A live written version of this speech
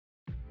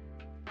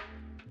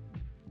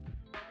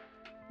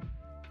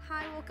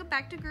Hi, welcome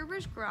back to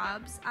Gruber's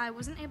Grubs. I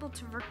wasn't able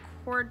to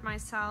record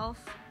myself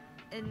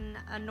in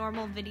a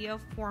normal video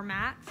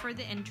format for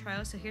the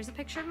intro, so here's a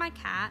picture of my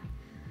cat.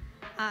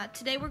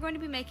 Today we're going to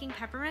be making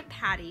peppermint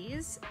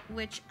patties,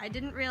 which I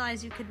didn't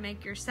realize you could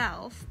make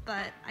yourself,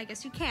 but I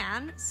guess you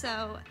can.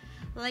 So,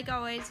 like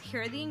always,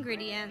 here are the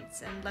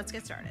ingredients, and let's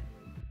get started.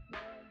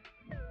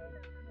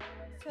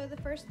 So the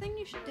first thing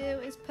you should do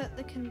is put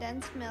the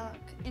condensed milk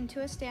into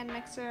a stand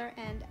mixer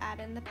and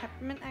add in the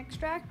peppermint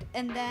extract,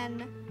 and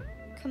then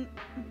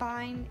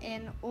combine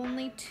in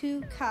only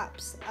 2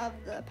 cups of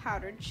the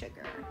powdered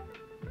sugar.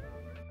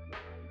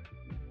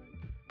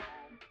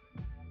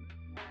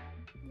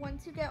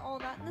 Once you get all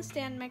that in the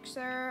stand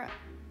mixer,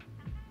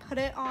 put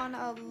it on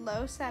a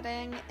low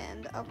setting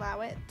and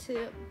allow it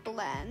to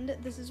blend.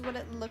 This is what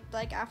it looked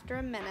like after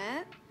a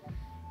minute.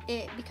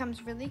 It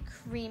becomes really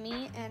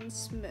creamy and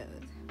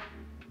smooth.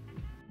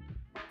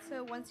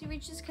 So once you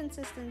reach this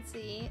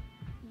consistency,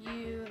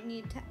 you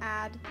need to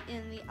add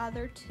in the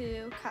other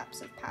 2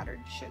 cups of powdered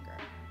sugar.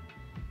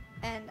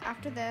 And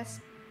after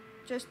this,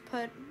 just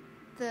put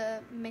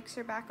the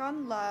mixer back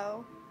on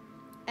low,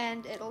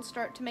 and it'll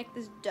start to make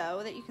this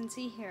dough that you can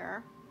see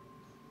here.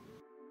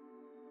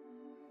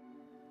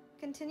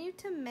 Continue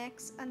to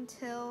mix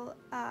until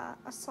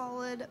a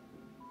solid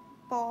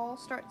ball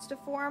starts to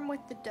form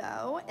with the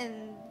dough,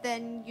 and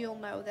then you'll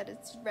know that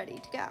it's ready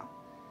to go.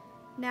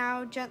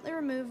 Now gently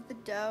remove the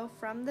dough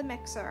from the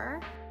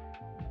mixer.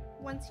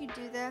 Once you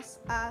do this,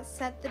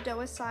 set the dough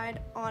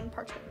aside on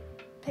parchment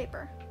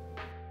paper.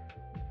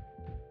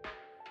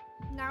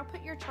 Now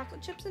put your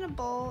chocolate chips in a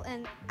bowl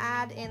and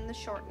add in the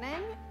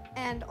shortening,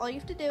 and all you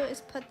have to do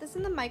is put this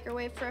in the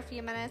microwave for a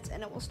few minutes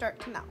and it will start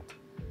to melt.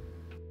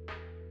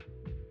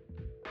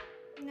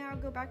 Now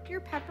go back to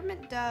your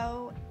peppermint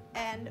dough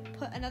and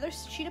put another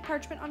sheet of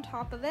parchment on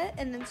top of it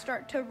and then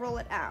start to roll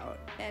it out.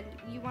 And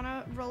you want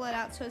to roll it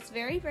out so it's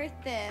very, very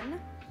thin.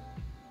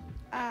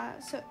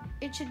 So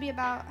it should be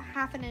about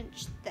 1/2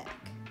 inch thick.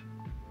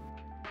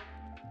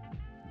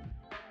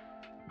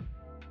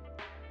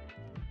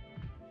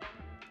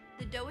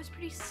 The dough is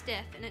pretty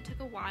stiff and it took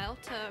a while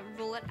to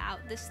roll it out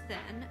this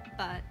thin,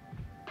 but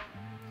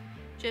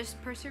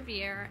just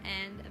persevere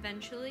and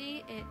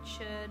eventually it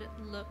should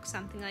look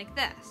something like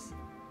this.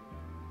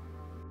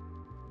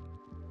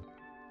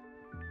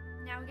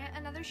 Now get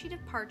another sheet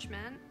of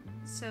parchment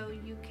so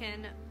you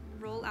can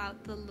roll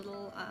out the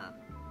little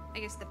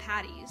the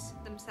patties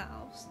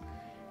themselves.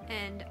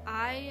 And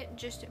I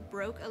just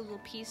broke a little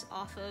piece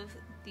off of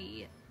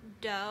the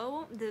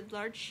dough, the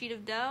large sheet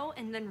of dough,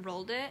 and then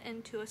rolled it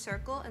into a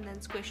circle and then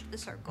squished the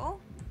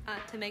circle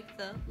to make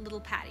the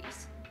little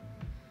patties.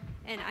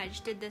 And I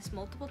just did this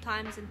multiple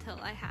times until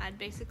I had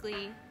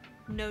basically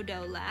no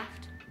dough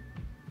left.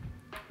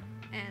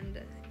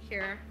 And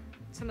here,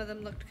 some of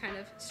them looked kind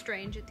of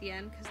strange at the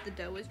end because the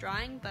dough was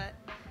drying, but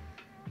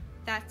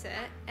that's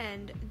it.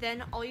 And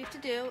then all you have to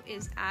do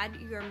is add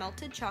your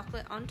melted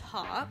chocolate on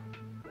top.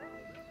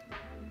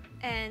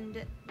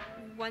 And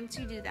once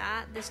you do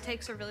that, this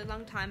takes a really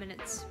long time and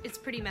it's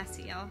pretty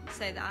messy, I'll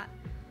say that.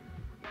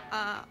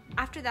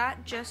 After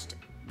that, just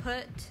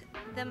put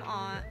them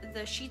on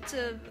the sheets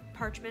of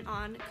parchment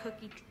on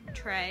cookie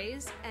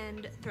trays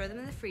and throw them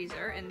in the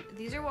freezer. And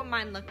these are what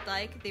mine looked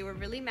like. They were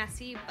really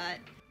messy, but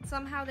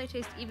somehow they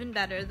taste even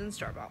better than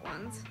store-bought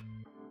ones.